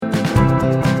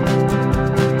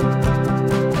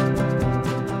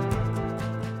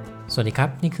สวัสดีครับ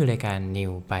นี่คือรายการ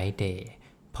New Bike Day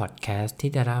Podcast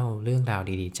ที่จะเล่าเรื่องราว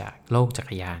ดีๆจากโลกจัก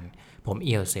รยานผมเ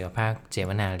อียวเสวภาคเจว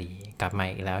นาลีกลับมา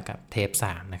อีกแล้วกับเทป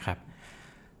3นะครับ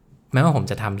แม้ว่าผม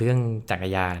จะทำเรื่องจักร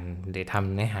ยานหรือท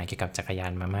ำเนื้อหาเกี่ยวกับจักรยา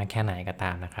นมามากแค่ไหนก็ต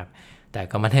ามนะครับแต่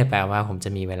ก็ไม่ได้แปลว่าผมจะ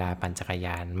มีเวลาปั่นจักรย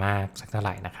านมากสักเท่าไห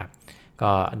ร่นะครับ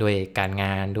ก็ด้วยการง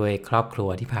านด้วยครอบครัว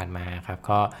ที่ผ่านมาครับ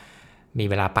ก็มี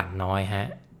เวลาปั่นน้อยฮะ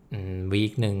วี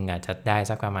คหนึ่งอาจจะได้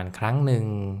สักประมาณครั้งหนึ่ง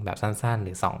แบบสั้นๆห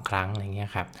รือ2ครั้งอะไรเงี้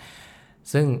ยครับ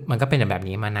ซึ่งมันก็เป็นแบบ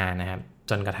นี้มานานนะครับ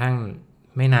จนกระทั่ง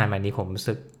ไม่นานมานี้ผมรู้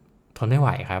สึกทนไม่ไหว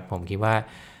ครับผมคิดว่า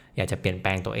อยากจะเปลี่ยนแปล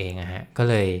งตัวเองฮะก็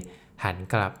เลยหัน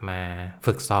กลับมา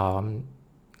ฝึกซ้อม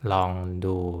ลอง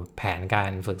ดูแผนกา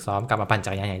รฝึกซ้อมกลับมาปั่นจั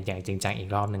กรยานอย่างจริงจังอีก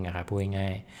รอบหนึ่งครับพูดง่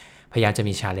ายๆพยายามจะ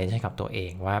มีชาเลนจ์ให้กับตัวเอ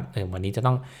งว่าวันนี้จะ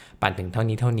ต้องปั่นถึงเท่า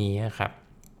นี้ครับ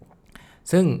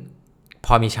ซึ่งพ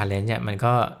อมี challenge เนี่ยมัน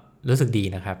ก็รู้สึกดี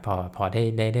นะครับพอ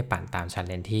ได้ปั่นตาม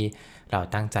challenge ที่เรา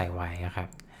ตั้งใจไว้นะครับ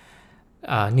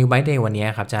New Bike Day วันนี้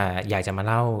ครับอยากจะมา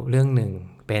เล่าเรื่องหนึ่ง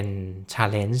เป็น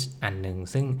challenge อันหนึ่ง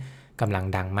ซึ่งกำลัง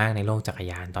ดังมากในโลกจักร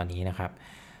ยานตอนนี้นะครับ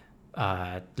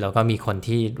แล้วก็มีคน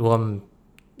ที่ร่วม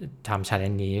ทำ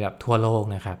challenge นี้แบบทั่วโลก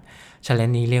นะครับ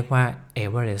challenge นี้เรียกว่า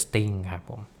Everesting ครับ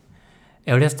ผม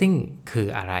Everesting คือ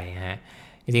อะไรฮะ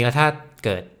จริงๆแล้วถ้าเ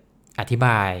กิดอธิบ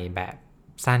ายแบบ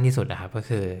สั้นที่สุดนะครับก็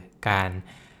คือการ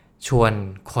ชวน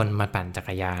คนมาปั่นจัก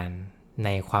รยานใน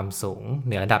ความสูงเห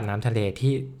นือระดับน้ำทะเล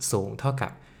ที่สูงเท่ากั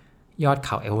บยอดเข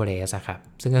าเอเวอเรสต์ครับ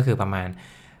ซึ่งก็คือประมาณ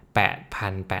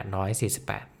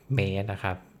 8,848 เมตรนะค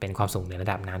รับเป็นความสูงเหนือระ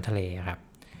ดับน้ำทะเลครับ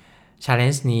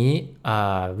Challenge นี้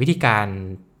วิธีการ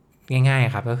ง่าย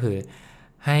ๆครับก็คือ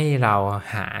ให้เรา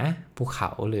หาภูเขา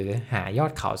หรือหายอ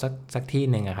ดเขาสักที่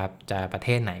หนึ่งครับจะประเท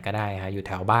ศไหนก็ได้ครับอยู่แ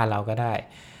ถวบ้านเราก็ได้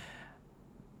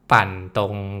ปั่นตร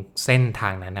งเส้นท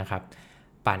างนั้นนะครับ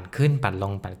ปั่นขึ้นปั่นล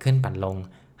งปั่นขึ้นปั่นลง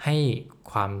ให้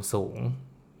ความสูง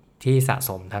ที่สะส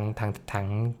มทั้ง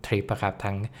ทริปครับ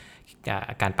ทั้ง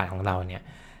การปั่นของเราเนี่ย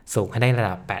สูงให้ได้ระ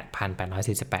ดับ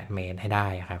 8,848 เมตรให้ได้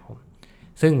ครับผม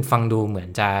ซึ่งฟังดูเหมือน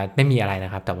จะไม่มีอะไรน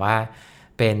ะครับแต่ว่า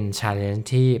เป็น challenge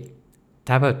ที่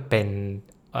ถ้าเป็น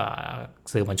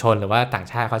สื่อมวลชนหรือว่าต่าง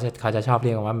ชาติเขาจะชอบเ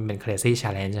รียกว่ามันเป็น crazy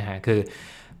challenge นะฮะคือ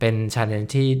เป็น challenge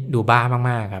ที่ดูบ้า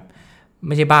มากๆครับไ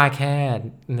ม่ใช่บ้าแค่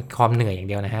ความเหนื่อยอย่าง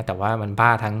เดียวนะฮะแต่ว่ามันบ้า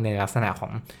ทั้งในลักษณะขอ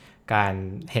งการ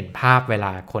เห็นภาพเวล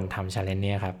าคนทำ challenge เ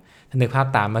นี่ยครับถ้านึกภาพ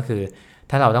ตามก็คือ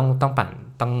ถ้าเราต้องปั่น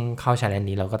ต้องเข้า challenge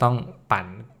นี้เราก็ต้องปั่น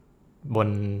บน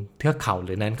เทือกเขาห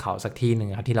รือเนินเขาสักที่หนึ่ง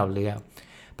ครับที่เราเลือก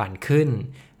ปั่นขึ้น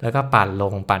แล้วก็ปั่นล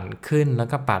งปั่นขึ้นแล้ว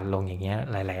ก็ปั่นลงอย่างเงี้ย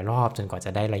หลายๆรอบจนกว่าจ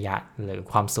ะได้ระยะหรือ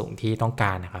ความสูงที่ต้องก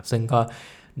ารนะครับซึ่งก็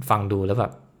ฟังดูแล้วแบ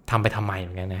บทำไปทำไมเห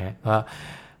มือนกันนะฮะก็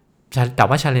แต่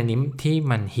ว่า challenge นี้ที่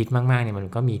มันฮิตมากๆเนี่ยมัน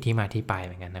ก็มีที่มาที่ไปเ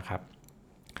หมือนกันนะครับ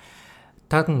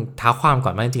ถ้าท้าความก่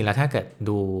อนว่าจริงๆแล้วถ้าเกิด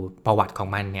ดูประวัติของ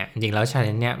มันเนี่ยจริงๆแล้ว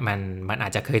challenge เนี่ยมันอา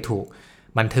จจะเคยถูก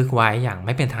บันทึกไว้อย่างไ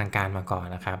ม่เป็นทางการมาก่อน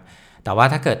นะครับแต่ว่า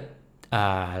ถ้าเกิด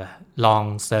ลอง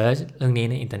เซิร์ชเรื่องนี้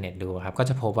ในอินเทอร์เน็ตดูครับก็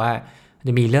จะพบว่าจ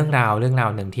ะมีเรื่องราวห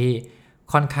นึ่งที่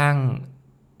ค่อนข้าง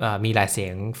มีหลายเสีย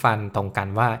งฟันตรงกัน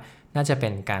ว่าน่าจะเป็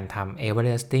นการทำ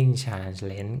Everesting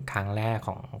Challenge ครั้งแรก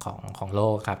ของโล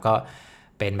กครับก็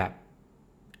เป็นแบบ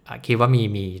คิดว่า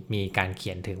มีการเ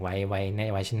ขียนถึงไว้แ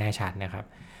น่ชัดนะครับ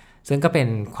ซึ่งก็เป็น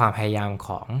ความพยายามข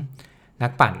องนั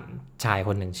กปั่นชายค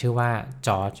นหนึ่งชื่อว่าจ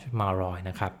อร์จมารอย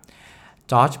นะครับ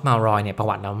จอร์จมารอยเนี่ยประ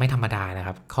วัติเราไม่ธรรมดานะค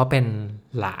รับเขาเป็น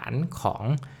หลานของ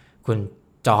คุณ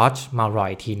จอร์จมารอ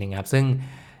ยทีหนึ่งครับซึ่ง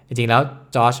จริงๆแล้ว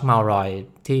จอร์จมารอย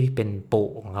ที่เป็นปู่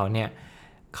ของเขาเนี่ย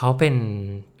เขาเป็น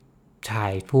ชา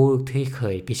ยผู้ที่เค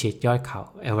ยพิชิตยอดเขา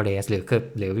เอเวอเรสต์ห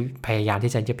รือพยายาม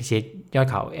ที่จะพิชิตยอด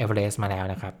เขาเอเวอเรสต์มาแล้ว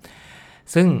นะครับ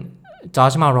ซึ่งจอร์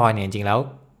จมารอยเนี่ยจริงๆแล้ว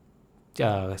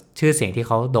ชื่อเสียงที่เ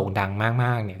ขาโด่งดังม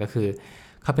ากๆเนี่ยก็คือ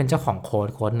เขาเป็นเจ้าของโ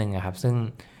ค้ดหนึ่งครับซึ่ง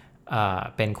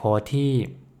เป็นโค้ดที่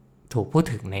ถูกพูด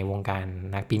ถึงในวงการ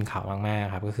นักปีนเขามาก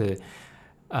ๆครับก็คือ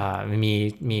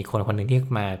มีคนหนึ่งที่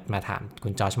มาถามคุ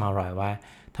ณจอร์จมารอยว่า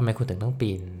ทำไมคุณถึงต้อง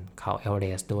ปีนเขาเอเวอเร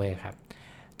สต์ด้วยครับ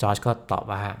จอร์จก็ตอบ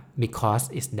ว่า because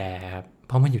it's there ครับเ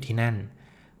พราะมันอยู่ที่นั่น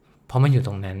เพราะมันอยู่ต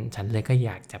รงนั้นฉันเลยก็อ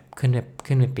ยากจะขึ้น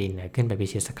ไปปีนขึ้นไปพิ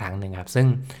ชิตสักครั้งหนึ่งครับซึ่ง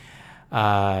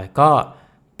ก็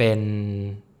เป็น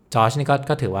จอร์จนี่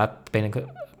ก็ถือว่าเ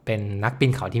ป็นนักปี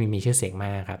นเขาที่มีชื่อเสียงม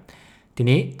ากครับที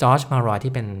นี้จอร์จมารอย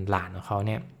ที่เป็นหลานของเขาเ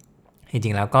นี่ยจ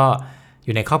ริงๆแล้วก็อ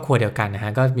ยู่ในครอบครัวเดียวกันนะฮ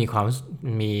ะก็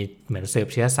มีเหมือนสืบ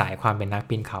เชื้อสายความเป็นนัก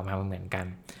ปีนเขามาเหมือนกัน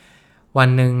วัน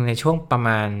หนึ่งในช่วงประม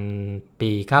าณ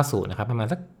ปี 90 นะครับประมาณ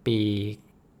สักปี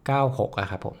 96อ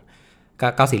ะครับผม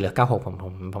94หรือ96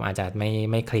ผมอาจจะ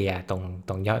ไม่เคลียร์ต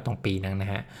รงยอดตรงปีนั้นน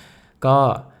ะฮะก็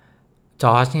จ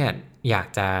อร์จเนี่ยอยาก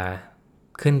จะ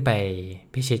ขึ้นไป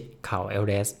พิชิตเขาเอเวอ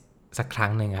เรสต์สักครั้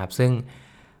งหนึ่งครับซึ่ง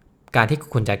การที่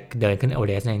คุณจะเดินขึ้นเอเวอ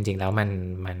เรสต์จริงๆแล้วมั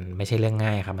นไม่ใช่เรื่อง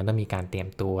ง่ายครับมันต้องมีการเตรียม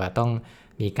ตัวต้อง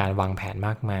มีการวางแผนม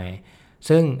ากมาย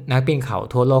ซึ่งนักปีนเขา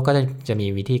ทั่วโลกก็จะมี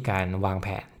วิธีการวางแผ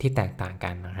นที่แตกต่างกั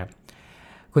นนะครับ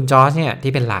คุณจอร์จเนี่ย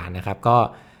ที่เป็นหลานนะครับก็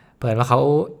เผอิญว่า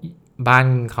บ้าน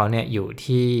เขาเนี่ยอยู่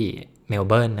ที่เมล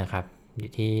เบิร์นนะครับอ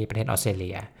ยู่ที่ประเทศออสเตรเ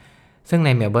ลียซึ่งใน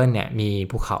เมลเบิร์นเนี่ยมี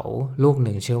ภูเขาลูกห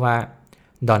นึ่งชื่อว่า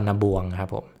ดอนนาบวงครับ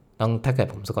ผมถ้าเกิด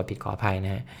ผมสะกดผิดขออภัยน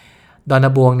ะฮะดอนน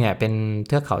าบวงเนี่ยเป็นเ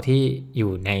ทือกเขาที่อ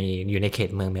ยู่ในเขต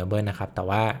เมืองเมลเบิร์นนะครับแต่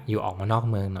ว่าอยู่ออกมานอก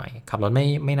เมืองหน่อยขับรถ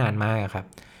ไม่นานมากครับ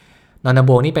ดอนนาบ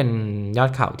วงนี่เป็นยอ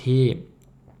ดเขาที่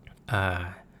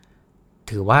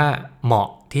ถือว่าเหมาะ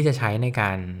ที่จะใช้ในก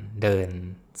ารเดิน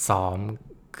ซ้อม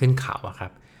ขึ้นเขาอะครั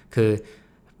บคือ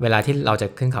เวลาที่เราจะ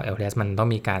ขึ้นเขาเอเวอเรสต์มันต้อง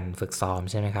มีการฝึกซ้อม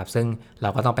ใช่ไหมครับซึ่งเรา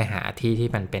ก็ต้องไปหาที่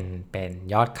มันเป็น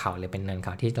ยอดเขาหรือเป็นเนินเข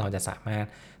าที่เราจะสามารถ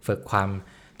ฝึกความ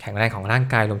แข็งแรงของร่าง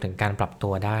กายรวมถึงการปรับตั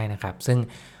วได้นะครับซึ่ง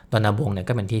ดอนนาบวงเนี่ย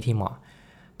ก็เป็นที่เหมาะ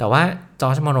แต่ว่าจอ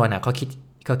ร์จมอโรน่ะเขา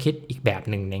คิดอีกแบบ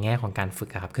หนึ่งในแง่ของการฝึก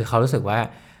ครับคือเขารู้สึกว่า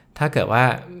ถ้าเกิดว่า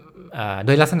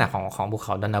ด้วยลักษณะของภูเข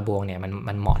าดอนนาบวงเนี่ย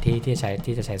มันเหมาะที่จ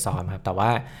ะใช้ซ้อมครับแต่ว่า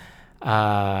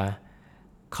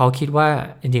เขาคิดว่า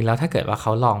จริงๆแล้วถ้าเกิดว่าเข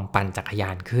าลองปั่นจักรยา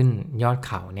นขึ้นยอดเ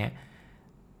ขาเนี่ย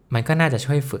มันก็น่าจะ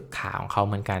ช่วยฝึกขาของเขา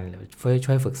เหมือนกันหรือ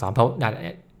ช่วยฝึกซ้อมเพราะอย่า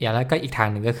งแล้วก็อีกทาง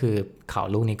หนึ่งก็คือเขา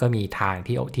ลูกนี้ก็มีทาง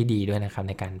ที่ดีด้วยนะครับ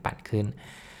ในการปั่นขึ้น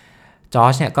จอ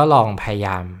ร์จเนี่ยก็ลองพยาย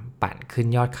ามปั่นขึ้น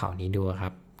ยอดเขานี้ดูครั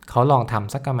บเขาลองท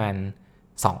ำสักประมาณ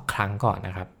2 ครั้งก่อนน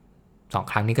ะครับ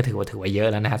2 ครั้งนี้ก็ถือว่าเยอะ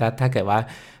แล้วนะถ้าเกิดว่า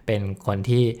เป็นคน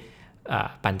ที่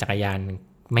ปั่นจักรยาน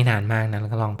ไม่นานมากนะแล้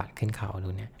วก็ลองปั่นขึ้นเขาดู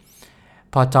เนี่ย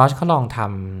พอจอร์จเขาลองท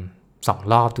ำ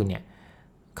2 รอบดูเนี่ย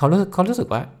เขารู้สึก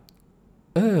ว่า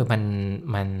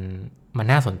มัน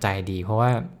น่าสนใจดีเพราะว่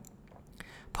า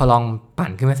พอลองปั่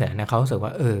นขึ้นมาเสร็จนะเขารู้สึกว่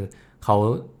าเขา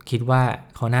คิดว่า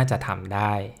เขาน่าจะทำไ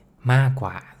ด้มากก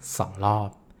ว่า2 รอบ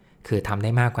คือทำได้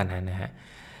มากกว่านั้นนะฮะ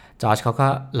จอร์จเขาก็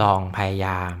ลองพยาย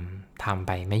ามทำไ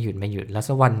ปไม่หยุดแล้ว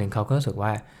สักวันหนึ่งเขาก็รู้สึกว่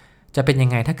าจะเป็นยัง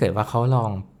ไงถ้าเกิดว่าเขาลอ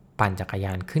งปั่นจักรย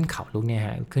านขึ้นเขาลูกเนี่ยฮ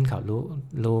ะขึ้นเขา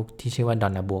ลูกที่ชื่อว่าดอ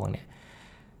นนาบวงเนี่ย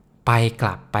ไปก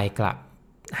ลับ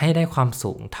ให้ได้ความ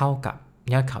สูงเท่ากับ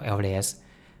ยอดเขาเอเวอเรสต์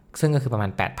ซึ่งก็คือประมา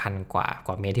ณ 8,000 ก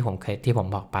ว่าเมตรที่ผม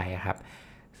บอกไปครับ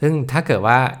ซึ่งถ้าเกิด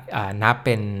ว่านับเ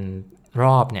ป็นร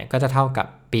อบเนี่ยก็จะเท่ากับ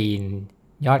ปีน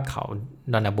ยอดเขา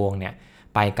ดอนนาบวงเนี่ย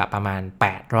ไปกับประมาณ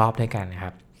8 รอบด้วยกันนะค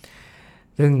รับ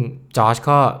ซึ่งจอร์จ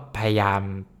ก็พยายาม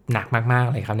หนักมากๆ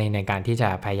เลยครับในการที่จะ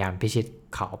พยายามพิชิต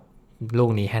เขาลู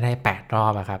กนี้ให้ได้8 รอ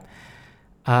บครับ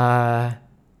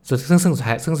ซึ่ง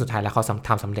สุดท้ายแล้วเขาท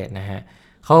ำสำเร็จนะฮะ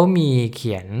เขามีเ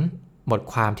ขียนบท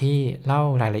ความที่เล่า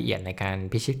รายละเอียดในการ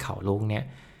พิชิตเขาลูกเนี่ย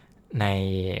ใน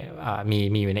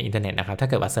มีอยู่ในอินเทอร์เน็ตนะครับถ้า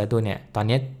เกิดว่าเซิร์ชดูเนี่ยตอน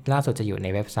นี้ล่าสุดจะอยู่ใน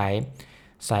เว็บไซต์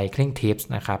Cycling Tips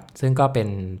นะครับซึ่งก็เ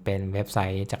ป็นเว็บไซ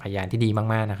ต์จักรยานที่ดี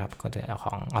มากๆนะครับข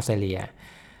องออสเตรเลีย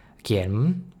เขียน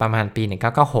ประมาณปี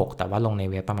1996แต่ว่าลงใน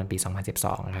เว็บประมาณปี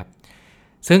2012ครับ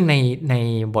ซึ่งใน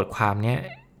บทความเนี้ย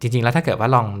จริงๆแล้วถ้าเกิดว่า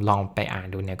ลองไปอ่าน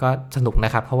ดูเนี่ยก็สนุกน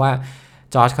ะครับเพราะว่า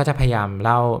จอร์จเขาจะพยายามเ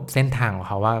ล่าเส้นทางของ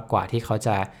เขาว่ากว่าที่เขาจ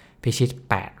ะพิชิต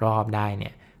8 รอบได้เนี่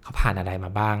ยเขาผ่านอะไรม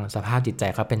าบ้างสภาพจิตใจ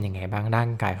เขาเป็นยังไงบ้างร่าง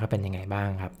กายเขาเป็นยังไงบ้าง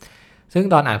ครับซึ่ง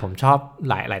ตอนอ่านผมชอบ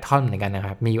หลายท่อนเหมือนกันนะค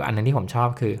รับมีอยู่อันนึงที่ผมชอบ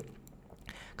คือ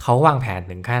เขาวางแผน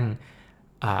ถึงขั้น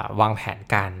วางแผน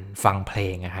การฟังเพล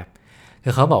งนะครับคื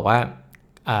อเขาบอกว่า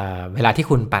เวลาที่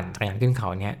คุณปั่นจักรยานขึ้นเขา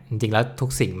เนี่ยจริงๆแล้วทุก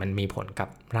สิ่งมันมีผลกับ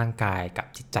ร่างกายกับ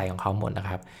จิตใจของเขาหมดนะ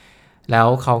ครับแล้ว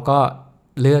เขาก็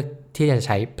เลือกที่จะใ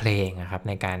ช้เพลงนะครับใ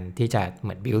นการที่จะเห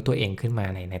มือนบิวตัวเองขึ้นมา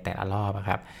ในแต่ละรอบ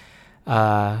ครับ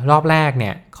รอบแรกเ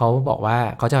นี่ยเขาบอกว่า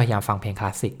เขาจะพยายามฟังเพลงคล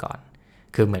าสสิกก่อน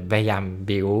คือเหมือนพยายาม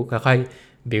บิวค่อย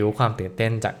ๆบิวความตื่นเต้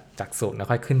นจากศูนย์แล้ว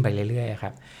ค่อยขึ้นไปเรื่อยๆค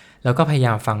รับแล้วก็พยาย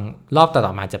ามฟังรอบต่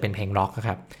อๆมาจะเป็นเพลงร็อกค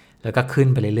รับแล้วก็ขึ้น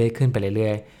ไปเรื่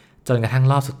อยๆจนกระทั่ง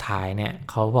รอบสุดท้ายเนี่ย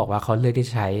เขาบอกว่าเขาเลือกที่จ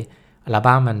ะใช้อัล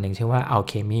บั้มมันหนึ่งชื่อว่า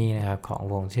Alchemy นะครับของ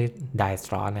วงชื่อ Dire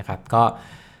Straits นะครับก็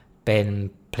เป็น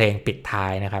เพลงปิดท้า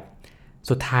ยนะครับ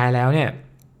สุดท้ายแล้วเนี่ย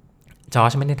จอร์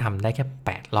จไม่ได้ทำได้แค่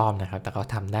8 รอบนะครับแต่เขา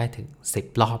ทำได้ถึง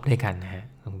10 รอบด้วยกันนะฮะ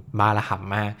บ้าระห่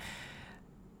ำมาก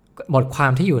บทควา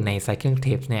มที่อยู่ใน Cycling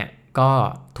Tips เนี่ยก็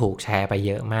ถูกแชร์ไปเ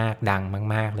ยอะมากดัง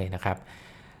มากๆเลยนะครับ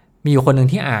มีอยู่คนหนึ่ง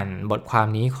ที่อ่านบทความ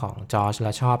นี้ของจอร์จแ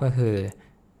ล้วชอบก็คือ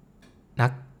นั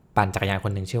กปั่นจักรยานค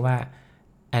นหนึ่งชื่อว่า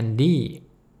แอนดี้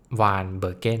วานเบ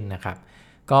อร์เกนนะครับ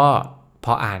ก็พ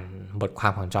ออ่านบทควา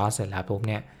มของจอร์จเสร็จแล้วปุ๊บ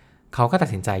เนี่ยเขาก็ตัด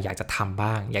สินใจอยากจะทำ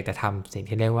บ้างอยากจะทำสิ่ง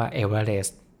ที่เรียกว่า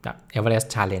Everest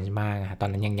Challenge มากนะตอน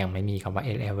นั้นยังไม่มีคำว่า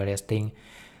Everesting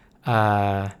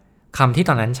คำที่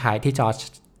ตอนนั้นใช้ที่จอร์จ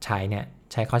ใช้เนี่ย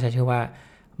เขาใช้ชื่อว่า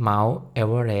Mount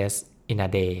Everest in a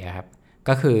day ครับ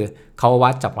ก็คือเขาวั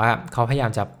ดจากว่าเขาพยายา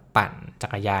มจะปั่น จั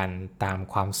กรยานตาม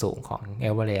ความสูงของเอ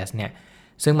เวอเรสต์เนี่ย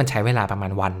ซึ่งมันใช้เวลาประมา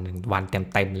ณวันเ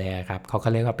ต็มๆเลยครับเขาก็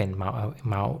เรียกว่าเป็น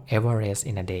Mount Everest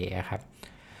in a day ครับ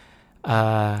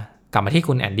กลับมาที่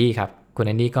คุณแอนดี้ครับคุณแ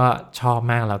อนดี้ก็ชอบ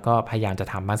มากแล้วก็พยายามจะ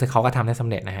ทำบ้างซึ่งเขาก็ทำได้สำ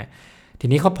เร็จนะฮะที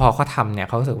นี้พอเขาทำเนี่ยเ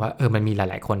ขารู้สึกว่ามันมีห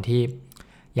ลายๆคนที่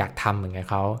อยากทำเหมือนกัน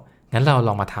เขางั้นเราล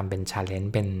องมาทำเป็น challenge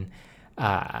เป็น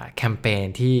แคมเปญ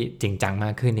ที่จริงจังม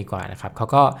ากขึ้นดีกว่านะครับเขา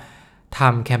ก็ท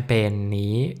ำแคมเปญ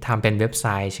นี้ทำเป็นเว็บไซ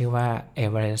ต์ชื่อว่า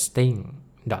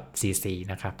everesting.cc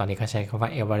นะครับตอนนี้เขาใช้คำว่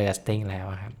า everesting แล้ว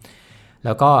ครับแ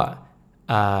ล้วก็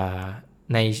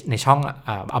ในช่อง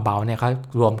about เนี่ยเขา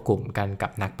รวมกลุ่มกันกั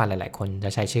บนักปั่นหลายๆคนจะ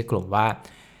ใช้ชื่อกลุ่มว่า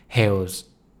Hells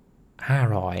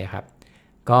 500ครับ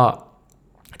ก็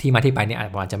ที่มาที่ไปเนี่ยอ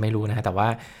าจจะไม่รู้นะแต่ว่า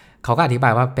เขาก็อธิบา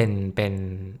ยว่าเป็น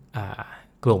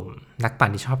กลุ่มนักปั่น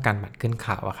ที่ชอบการปั่นขึ้นเข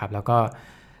าครับแล้วก็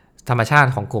ธรรมชาติ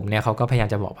ของกลุ่มเนี่ยเขาก็พยายาม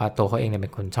จะบอกว่าตัวเขาเองเนี่ยเป็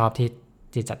นคนชอบ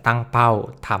ที่จะตั้งเป้า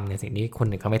ทำในสิ่งที่คน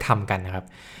อื่นเขาไม่ทำกันนะครับ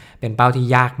เป็นเป้าที่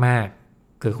ยากมาก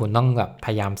คือคุณต้องแบบพ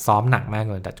ยายามซ้อมหนักมาก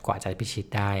เลยแต่กว่าจะพิชิต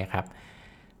ได้ครับ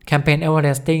แคมเปญ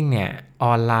Everesting เนี่ยอ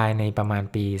อนไลน์ในประมาณ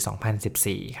ปี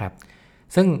 2014 ครับ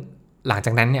ซึ่งหลังจ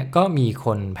ากนั้นเนี่ยก็มีค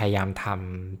นพยายามท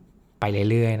ำไป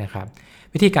เรื่อยๆนะครับ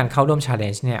วิธีการเข้าร่วม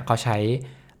Challenge เนี่ยเขาใช้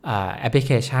แอปพลิเ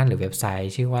คชันหรือเว็บไซ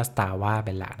ต์ชื่อว่า Strava เ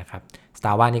ป็นหลักนะครับ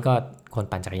Strava นี่ก็คน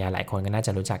ปั่นจักรยานหลายคนก็น่าจ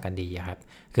ะรู้จักกันดีครับ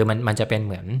คือมันจะเป็นเ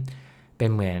หมือน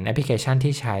แอปพลิเคชัน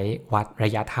ที่ใช้วัดร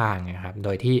ะยะทางนะครับโด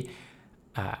ยที่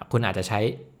คุณอาจจะใช้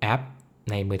แอป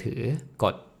ในมือถือก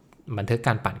ดบันทึกก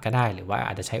ารปั่นก็ได้หรือว่าอ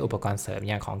าจจะใช้อุปกรณ์เสริม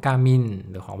อย่างของ Garmin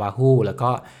หรือของ Wahoo แล้ว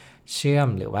ก็เชื่อม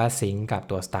หรือว่าซิงก์กับ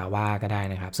ตัว Strava ก็ได้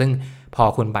นะครับซึ่งพอ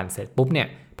คุณปั่นเสร็จปุ๊บเนี่ย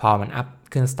พอมันอัพ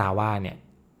ขึ้น Strava เนี่ย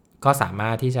ก็สามา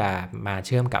รถที่จะมาเ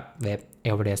ชื่อมกับเว็บ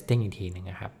Everesting อีกทีนึง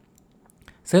นะครับ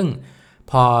ซึ่ง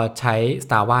พอใช้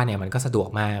Strava เนี่ยมันก็สะดวก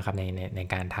มากครับใน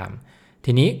การทำ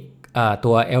ทีนี้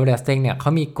ตัว Everesting เนี่ยเข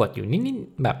ามีกฎอยู่นิด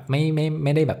ๆแบบไ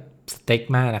ม่ได้แบบสเต็ก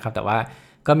มากนะครับแต่ว่า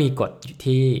ก็มีกฎ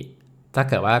ที่ถ้า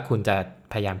เกิดว่าคุณจะ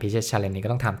พยายามพิชิต challenge นี้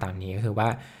ก็ต้องทำตามนี้ก็คือว่า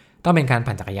ต้องเป็นการ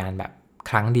ปั่นจักรยานแบบ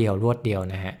ครั้งเดียวรวดเดียว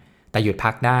นะฮะแต่หยุด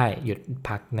พักได้หยุด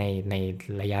พักใน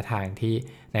ระยะทางที่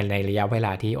ในระยะเวล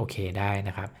าที่โอเคได้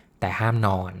นะครับแต่ห้ามน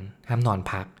อน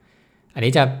พักอัน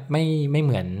นี้จะไม่เ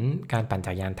หมือนการปั่น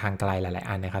จักรยานทางไกลหลายๆ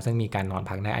อันนะครับซึ่งมีการนอน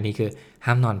พักได้อันนี้คือห้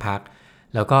ามนอนพัก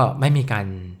แล้วก็ไม่มีการ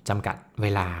จำกัดเว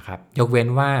ลาครับยกเว้น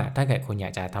ว่าถ้าเกิดคุณอยา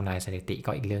กจะทำลายสถิติ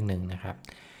ก็อีกเรื่องนึงนะครับ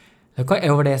แล้วก็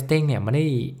Everesting เนี่ยไ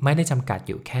ม่ได้จำกัดอ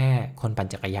ยู่แค่คนปั่น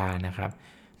จักรยานนะครับ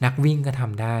นักวิ่งก็ท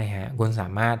ำได้ฮะคุณสา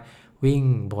มารถวิ่ง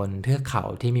บนเทือกเขา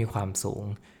ที่มีความสูง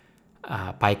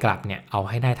ไปกลับเนี่ยเอา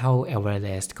ให้ได้เท่า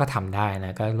Everest ก็ทำได้น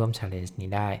ะก็ร่วม challenge นี้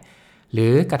ได้หรื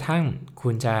อกระทั่งคุ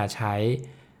ณจะใช้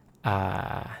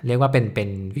เรียกว่าเป็น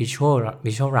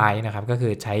visual ride นะครับก็คื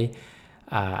อใช้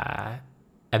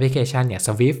แอปพลิเคชันเนี่ย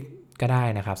Swift ก็ได้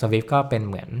นะครับ Swift ก็เป็น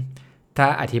เหมือนถ้า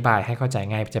อธิบายให้เข้าใจ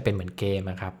ง่ายจะเป็นเหมือนเกม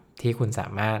นะครับที่คุณสา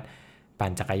มารถปั่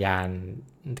นจักรยาน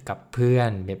กับเพื่อ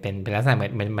นเป็นลักษณะเหมือ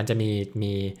นมันจะ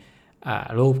มี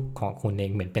รูปของคุณเอ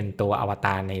งเหมือนเป็นตัวอวต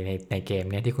ารในเกม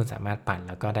เนี่ยที่คุณสามารถปั่นแ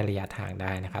ล้วก็ได้ระยะทางไ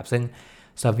ด้นะครับซึ่ง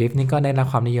Swift นี่ก็ได้รับ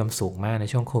ความนิยมสูงมากใน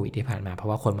ช่วงโควิดที่ผ่านมาเพราะ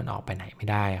ว่าคนมันออกไปไหนไม่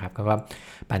ได้ครับก็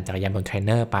ปั่นจักรยานบนเทรนเ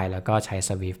นอร์ไปแล้วก็ใช้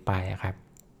Swift ไปครับ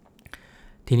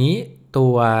ทีนี้ตั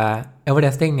ว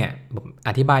Everesting เนี่ยอ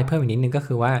ธิบายเพิ่มอีกนิดนึงก็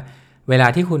คือว่าเวลา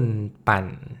ที่คุณปั่น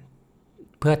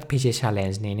เพื่อพิชิต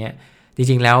challenge นี้เนี่ยจ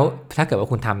ริงๆแล้วถ้าเกิดว่า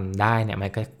คุณทำได้เนี่ย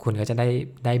คุณก็จะ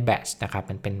ได้แบตช์นะครับ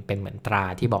มันเป็นเหมือนตรา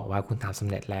ที่บอกว่าคุณทำสำ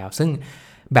เร็จแล้วซึ่ง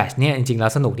แบตช์เนี่ยจริงๆแล้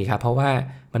วสนุกดีครับเพราะว่า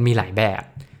มันมีหลายแบบ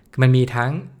มันมีทั้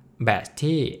งแบตช์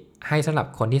ที่ให้สำหรับ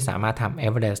คนที่สามารถทำ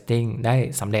Everesting ได้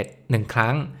สำเร็จ1ค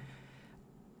รั้ง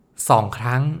2ค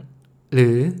รั้งหรื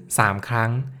อ3ครั้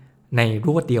งในร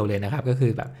วดเดียวเลยนะครับก็คื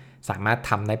อแบบสามารถ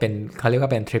ทำได้เป็นเขาเรียกว่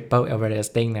าเป็น Triple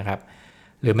Everesting นะครับ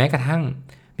หรือแม้กระทั่ง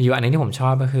มีอยู่อันนึงที่ผมชอ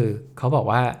บก็คือเขาบอก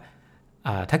ว่า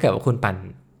ถ้าเกิดว่าคุณปั่น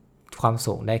ความ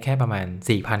สูงได้แค่ประมาณ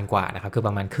 4,000 กว่านะครับคือป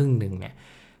ระมาณครึ่งหนึ่งเนี่ย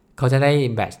เขาจะได้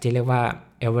แบตที่เรียกว่า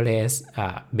Everest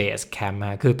Base Camp ม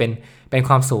าคือเป็น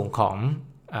ความสูงของ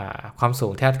ความสู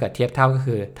งถ้าเกิดเทียบเท่าก็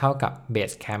คือเท่ากับ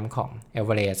Base Camp ของ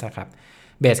Everest นะครับ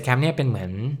Base Camp เนี่ยเป็นเหมื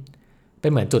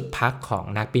อนจุดพักของ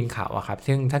นักปีนเขาอะครับ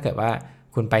ซึ่งถ้าเกิดว่า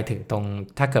คุณไปถึงตรง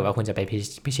ถ้าเกิดว่าคุณจะไป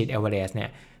พิชิต Everest เนี่ย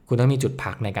คุณต้องมีจุด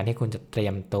พักในการที่คุณจะเตรี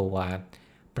ยมตัว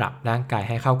ปรับร่างกายใ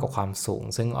ห้เข้ากับความสูง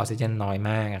ซึ่งออกซิเจนน้อย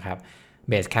มากครับ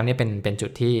เบสแคมป์นี่เป็นจุ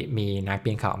ดที่มีนัก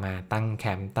ปีนเขามาตั้งแค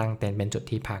มป์ตั้งเต็นท์เป็นจุด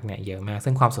ที่พักเนี่ยเยอะมาก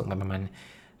ซึ่งความสูงมันประม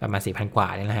าณ 4,000 กว่า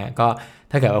นี่นะฮะก็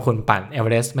ถ้าเกิดว่าคุณปั่นเอเวอ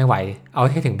เรสต์ไม่ไหวเอา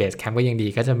ให้ถึงเบสแคมป์ก็ยังดี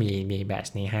ก็จะมีแบต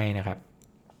ช์นี้ให้นะครับ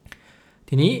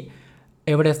ทีนี้เอ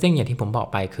เวอเรสติ้งอย่างที่ผมบอก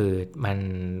ไปคือมั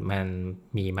น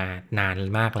มีมานาน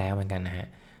มากแล้วเหมือนกันนะฮะ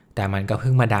แต่มันก็เ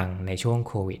พิ่งมาดังในช่วง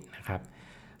โควิดนะครับ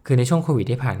คือในช่วงโควิด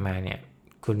ที่ผ่านมาเนี่ย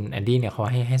คุณแอนดี้เนี่ยเขา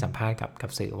ให้สัมภาษณ์กั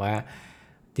บสื่อว่า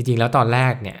จริงๆแล้วตอนแร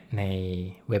กเนี่ยใน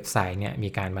เว็บไซต์เนี่ยมี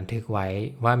การบันทึกไว้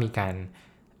ว่ามีการ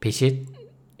พิชิต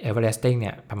เอเวอเรสติ้งเ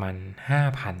นี่ยประมาณ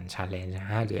 5,000 challenge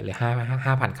หรือ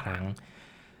5,000 ครั้ง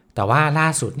แต่ว่าล่า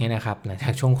สุดเนี่ยนะครับหลังจา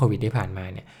กช่วงโควิดที่ผ่านมา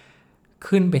เนี่ย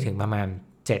ขึ้นไปถึงประมาณ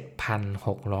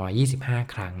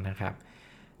 7,625 ครั้งนะครับ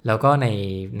แล้วก็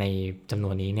ในจำน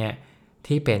วนนี้เนี่ย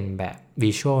ที่เป็นแบบ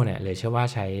วิชวลเนี่ยหรือเชื่อว่า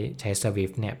ใช้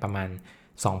Swift เนี่ยประมาณ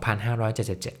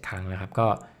 2,577 ครั้งนะครับ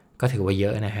ก็ถือว่าเยอ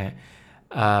ะนะฮะ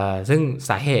ซึ่ง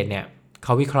สาเหตุเนี่ยเข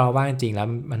าวิเคราะห์ว่าจริงๆแล้ว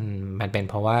มันเป็น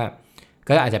เพราะว่า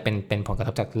ก็อาจจะเป็นผลกระท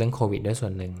บจากเรื่องโควิดด้วยส่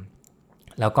วนหนึ่ง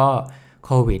แล้วก็โ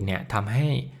ควิดเนี่ยทำให้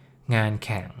งานแ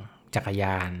ข่งจักรย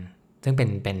านซึ่งเ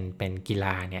ป็นกีฬ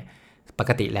าเนี่ยป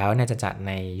กติแล้วเนี่ยจะจัดใ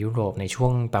นยุโรปในช่ว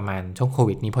งประมาณช่วงโค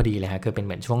วิดนี้พอดีเลยฮะคือเป็นเ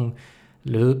หมือนช่วง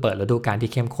หรือเปิดฤดูกาล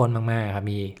ที่เข้มข้นมากๆครับ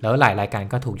มีแล้วหลายรายการ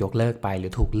ก็ถูกยกเลิกไปหรื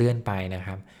อถูกเลื่อนไปนะค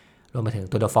รับรวมไปถึง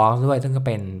ตัวเดอะฟอร์ด้วยซึ่งก็เ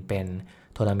ป็น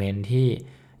ทัวร์นาเมนต์ที่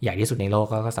ใหญ่ที่สุดในโลก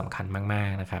ก็สำคัญมาก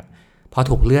ๆนะครับพอ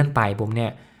ถูกเลื่อนไปปุ๊บเนี่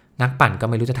ยนักปั่นก็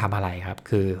ไม่รู้จะทำอะไรครับ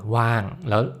คือว่าง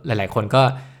แล้วหลายๆคนก็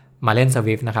มาเล่น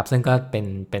Swift นะครับซึ่งก็เป็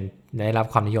นได้รับ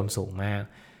ความนิยมสูงมาก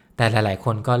แต่หลายๆค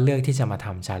นก็เลือกที่จะมาท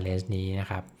ำ challenge นี้นะ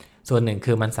ครับส่วนหนึ่ง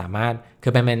คือมันสามารถคื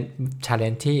อเป็น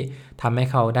challenge ที่ทำให้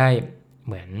เขาได้เ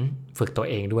หมือนฝึกตัว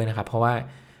เองด้วยนะครับเพราะว่า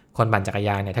คนปั่นจักรย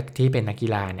านเนี่ยที่เป็นนักกี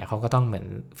ฬาเนี่ยเขาก็ต้องเหมือน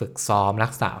ฝึกซ้อมรั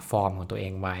กษาฟอร์มของตัวเอ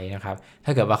งไว้นะครับถ้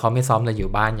าเกิดว่าเขาไม่ซ้อมเลยอ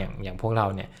ยู่บ้านอย่างพวกเรา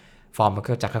เนี่ยฟอร์มมัน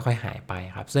ก็จะค่อยๆหายไป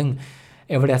ครับซึ่ง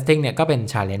Everesting เนี่ยก็เป็น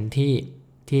challenge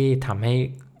ที่ทำให้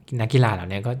นักกีฬาเหล่า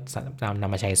นี้ก็น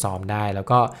ำมาใช้ซ้อมได้แล้ว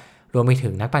ก็รวมไปถึ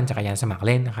งนักปั่นจักรยานสมัครเ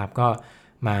ล่นนะครับก็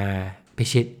มาพิ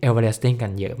ชิต Everesting กั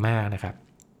นเยอะมากนะครับ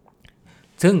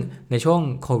ซึ่งในช่วง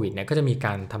โควิดเนี่ยก็จะมีก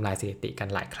ารทำลายสถิติกัน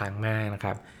หลายครั้งมากนะค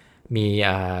รับมี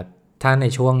ถ้าใน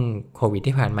ช่วงโควิด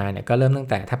ที่ผ่านมาเนี่ยก็เริ่มตั้ง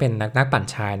แต่ถ้าเป็นนักปั่น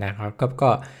ชายนะครับก็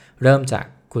เริ่มจาก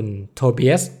คุณโทเบี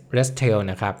ยสเรสเทล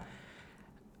นะครับ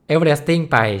เอเวอเรสติ้ง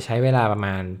ไปใช้เวลาประม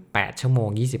าณ8ชั่วโมง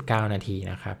29นาที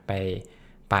นะครับไป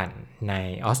ปั่นใน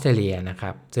ออสเตรเลียนะค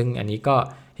รับซึ่งอันนี้ก็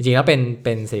จริงๆแล้วเ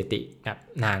ป็นสถิติแบบ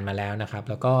นานมาแล้วนะครับ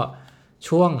แล้วก็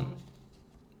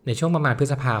ในช่วงประมาณพฤ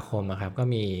ษภาคมครับก็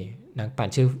มีนักปั่น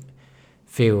ชื่อ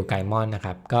ฟิลไกมอนนะค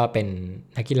รับก็เป็น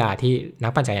นักกีฬาที่นั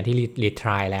กปั่นจักรยานที่รีทร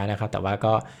ายแล้วนะครับแต่ว่า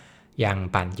ก็ยัง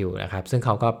ปั่นอยู่นะครับซึ่งเข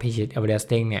าก็พิชิตเอเวอเรส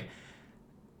ติ้งเนี่ย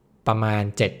ประมาณ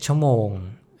7ชั่วโมง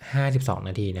52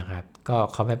นาทีนะครับก็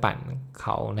เขาไปปั่นเข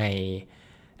าใน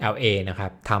LA นะครั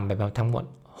บทำไปทั้งหมด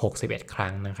61ครั้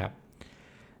งนะครับ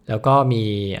แล้วก็มี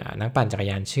นักปั่นจักร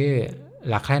ยานชื่อ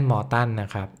ลาแคลนมอร์ตันน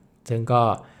ะครับซึ่งก็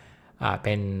เ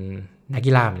ป็นนัก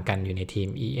กีฬาเหมือนกันอยู่ในทีม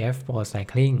EF Pro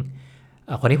Cycling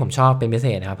คนที่ผมชอบเป็นพิเศ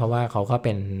ษนะครับเพราะว่าเขาก็เ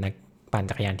ป็นนักปั่น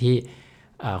จักรยานที่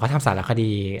เขาทำสารค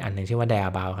ดีอันหนึ่งชื่อว่า Dare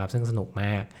About ครับซึ่งสนุกม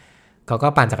ากเขาก็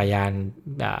ปั่นจักรยาน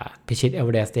พิชิตเอเว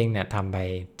อเรสติ้งเนี่ยทำไป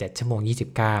7ชั่วโมง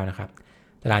29นะครับ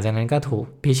แต่หลังจากนั้นก็ถูก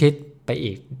พิชิตไป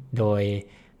อีกโดย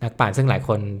นักปั่นซึ่งหลายค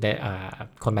น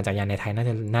คนปั่นจักรยานในไทย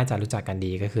น่าจะรู้จักกัน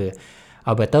ดีก็คือ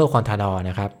อัลเบอร์โตคอนทาดอร์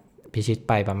นะครับพิชิต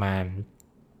ไปประมาณ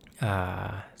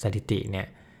สถิติเนี่ย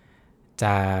จ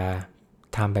ะ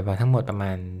ทำไปทั้งหมดประม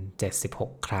าณ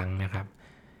76ครั้งนะครับ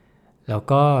แล้ว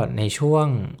ก็ในช่วง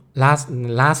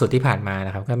ล่าสุดที่ผ่านมาน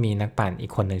ะครับก็มีนักปั่นอี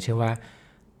กคนหนึ่งชื่อว่า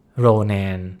โรแน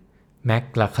นแม็ก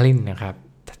ลาคลินนะครับ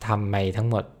ทำไปทั้ง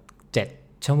หมด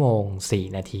7ชั่วโมง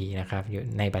4นาทีนะครับอยู่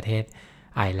ในประเทศ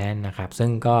ไอร์แลนด์นะครับซึ่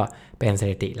งก็เป็นส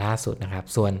ถิติล่าสุดนะครับ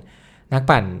ส่วนนัก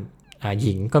ปั่นห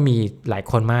ญิงก็มีหลาย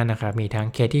คนมากนะครับมีทั้ง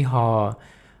เคที่ฮอล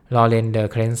ลอเรนเดอ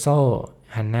ร์เครนโซ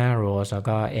ฮันนาโรสแล้ว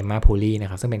ก็เอมมาพูลีนะ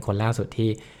ครับซึ่งเป็นคนล่าสุดที่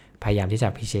พยายามที่จะ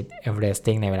พิชิตเอเวอเรส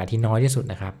ติ้งในเวลาที่น้อยที่สุด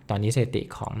นะครับตอนนี้สถิติ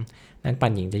ของนักปั่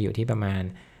นหญิงจะอยู่ที่ประมาณ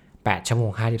8ชั่วโม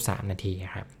ง53นาที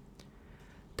ครับ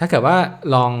ถ้าเกิดว่า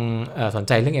ลองสนใ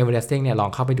จเรื่อง Everesting เนี่ยลอง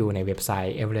เข้าไปดูในเว็บไซ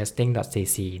ต์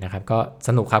everesting.cc นะครับก็ส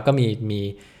นุกครับก็มี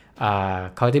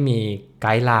เขาจะมีไก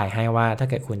ด์ไลน์ให้ว่าถ้า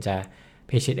เกิดคุณจะ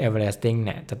พิชิต Everesting เ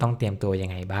นี่ยจะต้องเตรียมตัวยั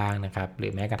งไงบ้างนะครับหรื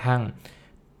อแม้กระทั่ง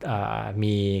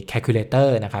มี calculator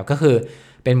นะครับก็คือ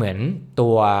เป็นเหมือนตั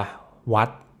ววัด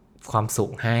ความสู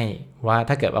งให้ว่า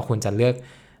ถ้าเกิดว่าคุณจะเลือก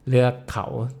เทือกเข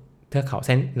าเ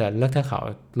ส้นหรือเลือกเทือกเขา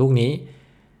ลูกนี้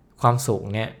ความสูง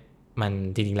เนี่ยมัน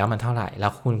จริงๆแล้วมันเท่าไหร่แล้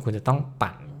วคุณจะต้อง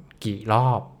ปั่นกี่รอ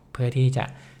บเพื่อที่จะ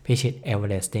พิชิต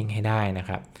Everesting ให้ได้นะค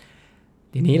รับ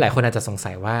ทีนี้หลายคนอาจจะสง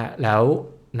สัยว่าแล้ว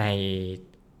ใน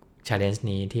challenge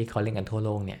นี้ที่เขาเล่นกันทั่วโล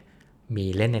กเนี่ยมี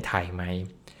เล่นในไทยไหม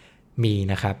มี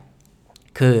นะครับ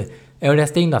คือ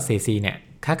everesting.cc เนี่ย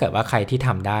ถ้าเกิดว่าใครที่ท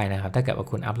ำได้นะครับถ้าเกิดว่า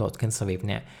คุณอัปโหลดขึ้น Swift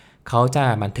เนี่ยเขาจะ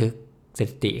บันทึกส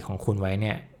ถิติของคุณไว้เ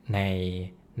นี่ย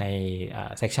ใน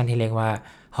section ที่เรียกว่า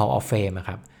Hall of Fame ค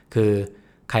รับคือ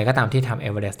ใครก็ตามที่ทำ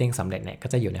Everesting สำเร็จเนี่ยก็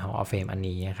จะอยู่ใน Hall of Fame อัน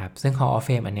นี้นะครับซึ่ง Hall of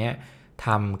Fame อันเนี้ย ท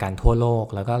ำกันทั่วโลก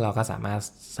แล้วก็เราก็สามารถ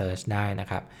เซิร์ชได้นะ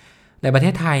ครับในประเท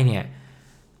ศไทยเนี่ย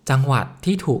จังหวัด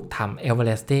ที่ถูกทำเอเวอเร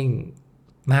สติ้ง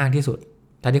มากที่สุด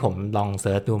ถ้าที่ผมลองเ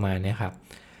ซิร์ชดูมาเนี่ยครับ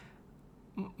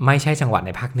ไม่ใช่จังหวัดใน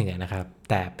ภาคเหนือนะครับ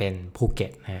แต่เป็นภูเก็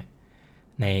ตนะฮะ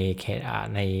ในเขต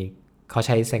ในเขาใ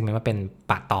ช้เซกเมนต์ว่าเป็น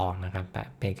ป่าตองนะครับ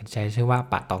เป็นใช้ชื่อว่า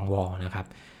ป่าตองวอลนะครับ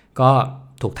ก็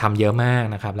ถูกทำเยอะมาก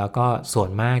นะครับแล้วก็ส่วน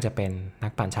มากจะเป็นนั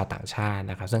กปั่นชาวต่างชาติ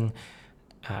นะครับซึ่ง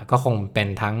ก็คงเป็น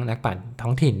ทั้งนักปั่นท้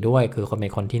องถิ่นด้วยคือคนเป็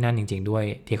นคนที่นั่นจริงๆด้วย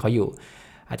ที่เขาอยู่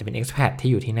อาจจะเป็น expat ที่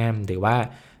อยู่ที่นั่นหรือว่า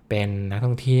เป็นนักท่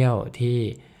องเที่ยวที่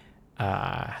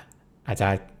อาจจะ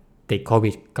ติดโควิ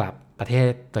ดกลับประเทศ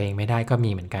ตัวเองไม่ได้ก็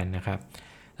มีเหมือนกันนะครับ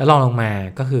แล้วลงมา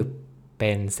ก็คือเป็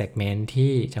นเซกเมนต์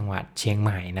ที่จังหวัดเชียงให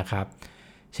ม่นะครับ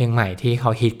เชียงใหม่ที่เข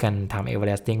าฮิตกันทำเอเวอเ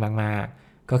รสติ้งมาก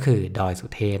ๆก็คือดอยสุ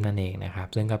เทพนั่นเองนะครับ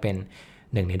ซึ่งก็เป็น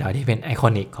หนึ่งในดอยที่เป็นไอคอ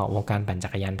นิกของวงการปั่นจั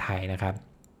กรยานไทยนะครับ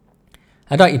แ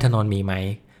ล้วดอยอินทนนท์มีไหม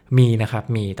มีนะครับ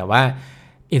มีแต่ว่า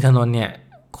อินทนนท์เนี่ย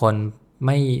คนไ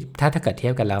ม่ถ้าเกิดเที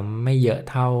ยบกันแล้วไม่เยอะ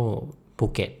เท่าภู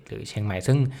เก็ตหรือเชียงใหม่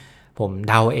ซึ่งผม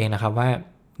เดาเองนะครับว่า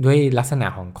ด้วยลักษณะ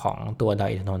ของตัวดอย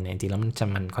อินทนนท์เนี่ยจริงๆแล้ว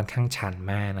มันค่อนข้างชัน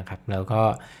มากนะครับแล้วก็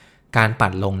การ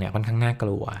ปั่นลงเนี่ยค่อนข้างน่าก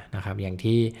ลัวนะครับอย่าง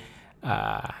ที่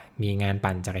มีงาน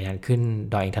ปั่นจักรยานขึ้น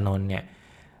ดอยอินทนนท์เนี่ย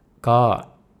ก็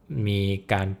มี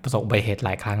การประสบอุบัติเหตุหล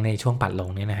ายครั้งในช่วงปั่นลง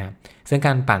เนี่ยนะครับซึ่งก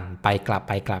ารปั่นไปก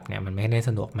ลับเนี่ยมันไม่ได้ส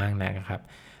ะดวกมากนะครับ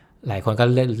หลายคนก็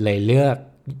เลยเลือก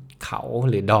เขา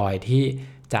หรือดอยที่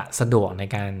จะสะดวกใน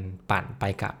การปั่นไป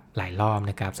กลับหลายรอบ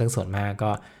นะครับซึ่งส่วนมาก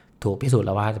ก็ถูกพิสูจน์แ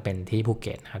ล้วว่าจะเป็นที่ภูเ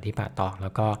ก็ตนะครับที่ป่าตองแล้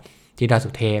วก็ที่ดอยสุ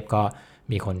เทพก็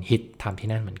มีคนฮิตทำที่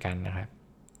นั่นเหมือนกันนะครับ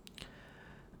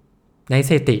ในส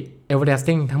ถิติเอเวอเรส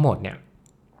ติ้งทั้งหมดเนี่ย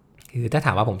คือถ้าถ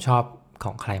ามว่าผมชอบข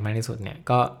องใครมากที่สุดเนี่ย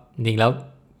ก็จริงแล้ว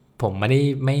ผมไม่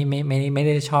ไ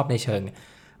ด้ชอบในเชิง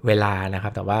เวลานะครั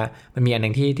บแต่ว่ามันมีอันนึ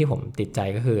งที่ผมติดใจ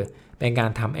ก็คือเป็นการ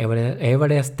ทำเอเวอ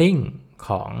เรสติ้งข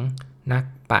องนัก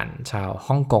ปั่นชาว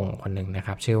ฮ่องกงคนหนึ่งนะค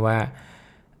รับชื่อว่า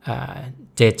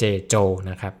เจเจโจ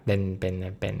นะครับเ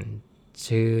ป็น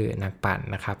ชื่อนักปั่น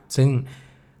นะครับซึ่ง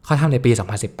เขาทำในปี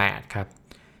 2018 ครับ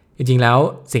จริงๆแล้ว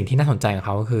สิ่งที่น่าสนใจของเ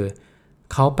ขาก็คือ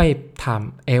เขาไปท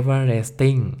ำเอเวอเรส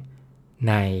ติ้ง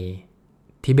ใน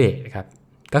ทิเบตครับ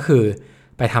ก็คือ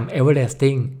ไปทำเอเวอเรส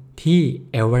ติ้งที่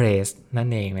เอเวอเรสต์นั่น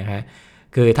เองนะฮะ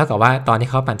คือเท่ากับว่าตอนที่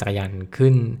เขาปั่นจักรยาน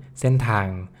ขึ้นเส้นทาง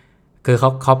คือ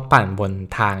เขาปั่นบน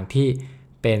ทางที่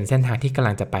เป็นเส้นทางที่กำ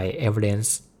ลังจะไปเอเวอเรส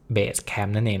ต์เบสแคม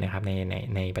ป์นั่นเองนะครับ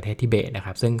ในประเทศทิเบตนะค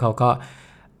รับซึ่งเขาก็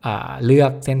เลือ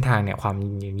กเส้นทางเนี่ยความ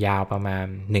ยาวประมาณ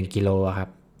1กิโลครับ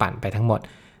ปั่นไปทั้งหมด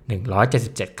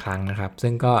177 ครั้งนะครับ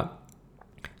ซึ่งก็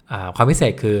ความพิเศ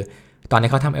ษคือตอนที่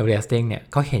เขาทำเอเวอเรสติ้งเนี่ย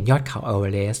เขาเห็นยอดเขาเอเวอ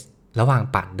เรสต์ระหว่าง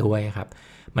ปั่นด้วยครับ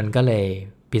มันก็เลย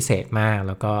พิเศษมากแ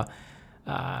ล้วก็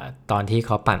ตอนที่เข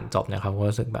าปั่นจบเนี่ยเขาก็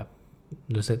รู้สึกแบ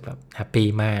บแฮปปี้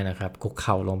มากนะครับคุกเ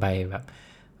ข่าลงไปแบบ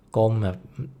ก้มแบบ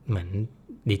เหมือน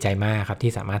ดีใจมากครับ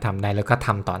ที่สามารถทำได้แล้วก็ท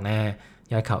ำต่อหน้า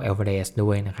ยอดเขาเอเวอเรสต์ด้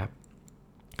วยนะครับ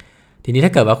ทีนี้ถ้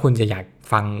าเกิดว่าคุณจะอยาก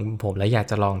ฟังผมแล้วอยาก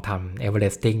จะลองทำเอเวอเร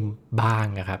สติ้งบ้าง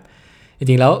นะครับจ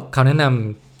ริงๆแล้วเขาแนะน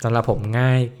ำสำหรับผมง่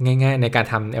ายในการ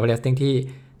ทำเอเวอเรสติ้งที่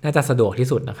น่าจะสะดวกที่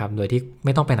สุดนะครับโดยที่ไ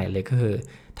ม่ต้องไปไหนเลยก็คือ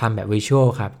ทำแบบวิชวล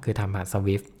ครับคือทำผ่าน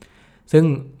Swift ซึ่ง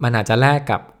มันอาจจะแลก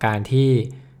กับการที่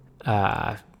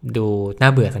ดูน่า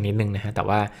เบื่อสักนิดนึงนะฮะแต่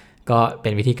ว่าก็เป็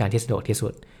นวิธีการที่สะดวกที่สุ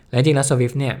ดและจริงๆแล้ว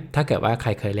Swift เนี่ยถ้าเกิดว่าใคร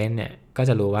เคยเล่นเนี่ยก็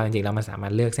จะรู้ว่าจริงๆแล้วมันสามาร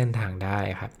ถเลือกเส้นทางได้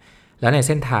ครับแล้วในเ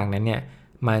ส้นทางนั้นเนี่ย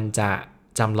มันจะ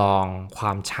จำลองคว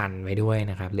ามชันไว้ด้วย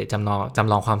นะครับหรือจำ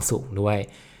ลองความสูงด้วย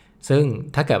ซึ่ง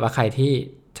ถ้าเกิดว่าใครที่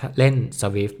เล่น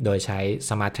Swift โดยใช้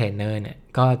Smart Trainer เนี่ย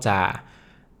ก็จะ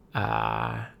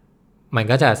มัน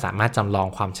ก็จะสามารถจำลอง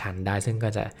ความชันได้ซึ่งก็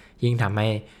จะยิ่งทำให้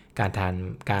กา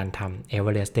รทำ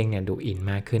Everesting เนี่ยดูอิน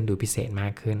มากขึ้นดูพิเศษมา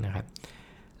กขึ้นนะครับ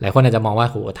หลายคนอาจจะมองว่า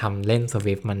โหทำเล่น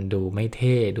Swift มันดูไม่เ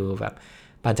ท่ดูแบบ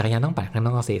ปั่นจักรยานต้องปั่นข้างน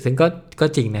อกสิซึ่งก็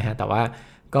จริงนะฮะแต่ว่า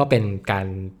ก็เป็นการ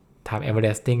ทำ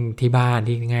Everesting ที่บ้าน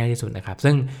ที่ง่ายที่สุดนะครับ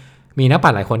ซึ่งมีนัก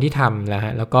ปั่นหลายคนที่ทำแล้วฮ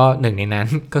ะแล้วก็หนึ่งในนั้น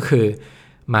ก็คือ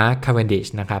มาร์ค คาเวนดิช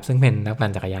นะครับซึ่งเป็นนักปั่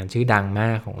นจักรยานชื่อดังม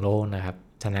ากของโลกนะครับ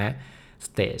ชนะส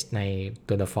เตจใน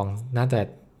ตัวเดอะฟองน่าจะ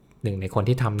หนึ่งในคน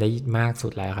ที่ทำได้มากสุ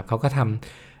ดแล้วครับเขาก็ท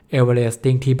ำเอเวอเรส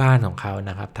ติ้งที่บ้านของเขา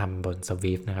นะครับทำบน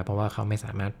Swift นะครับเพราะว่าเขาไม่ส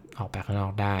ามารถออกไปข้างนอ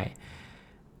กได้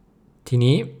ที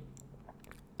นี้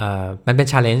มันเป็น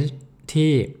challenge ที่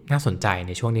น่าสนใจใ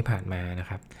นช่วงที่ผ่านมานะ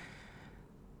ครับ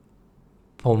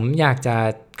ผมอยากจะ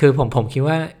คือผมคิด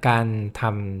ว่าการท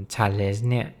ำ challenge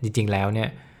เนี่ยจริงๆแล้วเนี่ย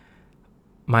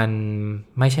มัน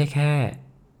ไม่ใช่แค่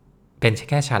เป็น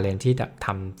แค่ challenge ที่ท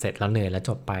ำเสร็จแล้วเหนื่อยแล้ว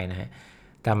จบไปนะฮะ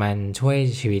แต่มันช่วย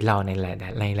ชีวิตเราในหล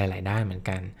ายด้านเหมือน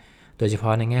กันโดยเฉพา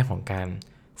ะในแง่ของการ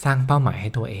สร้างเป้าหมายให้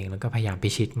ตัวเองแล้วก็พยายามพิ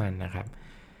ชิตมันนะครับ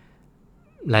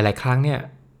หลายๆครั้งเนี่ย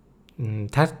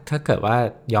ถ้าเกิดว่า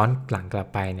ย้อนหลังกลับ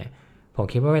ไปเนี่ยผม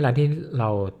คิดว่าเวลาที่เรา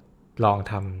ลอง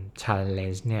ทำ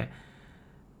challenge เนี่ย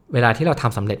เวลาที่เราท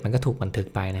ำสำเร็จมันก็ถูกบันทึก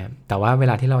ไปนะครับแต่ว่าเว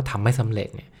ลาที่เราทำไม่สำเร็จ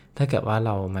เนี่ยถ้าเกิดว่าเ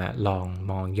รามาลอง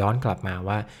มองย้อนกลับมา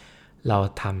ว่าเรา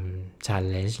ทำ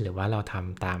challenge หรือว่าเราท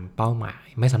ำตามเป้าหมาย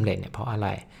ไม่สำเร็จเนี่ยเพราะอะไร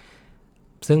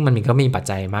ซึ่งมันก็มีปัจ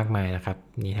จัยมากมายนะครับ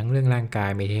มีทั้งเรื่องร่างกาย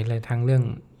มีทั้งเรื่อง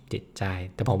จิตใจ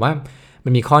แต่ผมว่ามั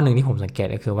นมีข้อหนึ่งที่ผมสังเกต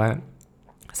ก็คือว่า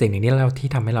สิ่งหนึ่งที่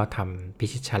ทำให้เราทำพิ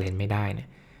ชิต challenge ไม่ได้เนี่ย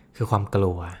คือความก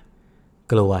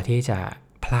ลัวที่จะ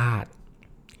พลาด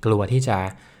กลัวที่จะ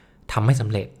ทำไม่สำ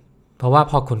เร็จเพราะว่า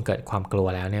พอคุณเกิดความกลัว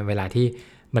แล้วเนี่ยเวลาที่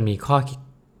มันมีข้อ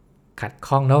ขัด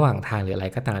ข้องระหว่างทางหรืออะไร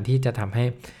ก็ตามที่จะทำให้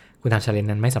คุณทำ challenge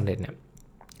นั้นไม่สำเร็จเนี่ย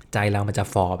ใจเรามันจะ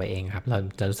ฟอไปเองครับเรา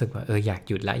จะรู้สึกว่าอยาก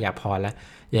หยุดละอยากพอแล้ว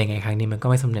ยังไงครั้งนี้มันก็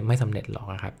ไม่สำเร็จหรอก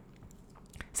ครับ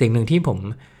สิ่งหนึ่งที่ผม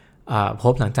พ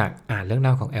บหลังจากอ่านเรื่องร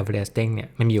าวของ Everest เนี่ย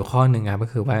มันมีอยู่ข้อหนึ่งครับก็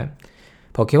คือว่า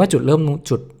ผมคิดว่าจุดร่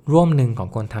วมหนึ่งของ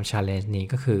คนทำ challenge นี้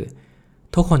ก็คือ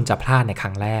ทุกคนจะพลาดในค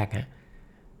รั้งแรก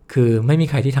คือไม่มี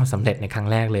ใครที่ทำสำเร็จในครั้ง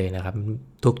แรกเลยนะครับ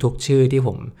ทุกชื่อที่ผ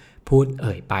มพูด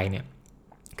ไปเนี่ย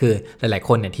คือหลายๆค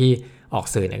นเนี่ยที่ออก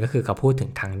สื่อเนี่ยก็คือเขาพูดถึ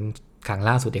งครั้ง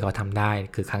ล่าสุดที่เขาทำได้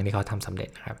คือครั้งที่เขาทำสำเร็จ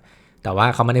นะครับแต่ว่า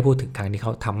เขาไม่ได้พูดถึงครั้งที่เข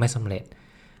าทำไม่สำเร็จ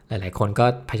หลายๆคนก็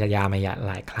พยายามมา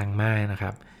หลายครั้งมากนะค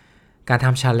รับการท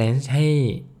ำ challenge ใ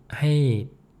ห้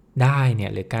ได้เนี่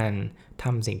ยหรือการท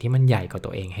ำสิ่งที่มันใหญ่กว่าตั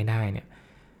วเองให้ได้เนี่ย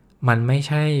มันไม่ใ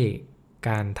ช่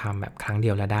การทำแบบครั้งเดี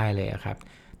ยวแล้วได้เลยครับ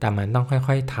แต่มันต้องค่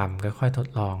อยๆทำค่อยๆทด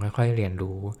ลองค่อยๆเรียน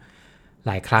รู้ห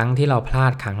ลายครั้งที่เราพลา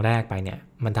ดครั้งแรกไปเนี่ย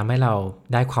มันทำให้เรา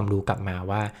ได้ความรู้กลับมา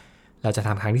ว่าเราจะท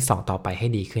ำครั้งที่2ต่อไปให้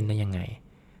ดีขึ้นได้ยังไง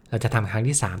เราจะทำครั้ง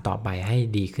ที่3ต่อไปให้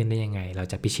ดีขึ้นได้ยังไงเรา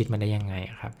จะพิชิตมันได้ยังไง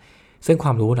ครับซึ่งคว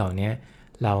ามรู้เหล่านี้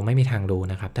เราไม่มีทางรู้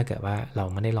นะครับถ้าเกิดว่าเรา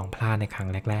ไม่ได้ลองพลาดในครั้ง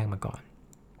แรกๆมาก่อน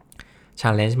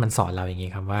challenge มันสอนเราอย่าง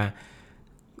นี้ครับว่า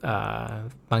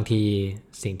บางที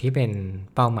สิ่งที่เป็น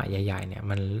เป้าหมายใหญ่ๆเนี่ย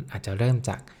มันอาจจะเริ่ม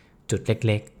จากจุดเ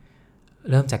ล็กๆ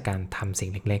เริ่มจากการทำสิ่ง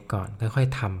เล็กๆก่อนค่อย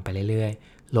ๆทำไปเรื่อย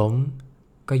ๆล้ม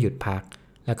ก็หยุดพัก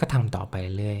แล้วก็ทำต่อไป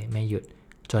เรื่อยๆไม่หยุด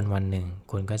จนวันหนึ่ง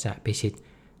คุณก็จะพิชิต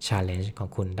challenge ของ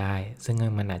คุณได้ซึ่ง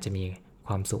มันอาจจะมีค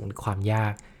วามสูงหรือความยา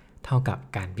กเท่ากับ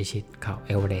การพิชิตเขาเ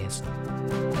อเวอเรส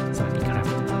ต์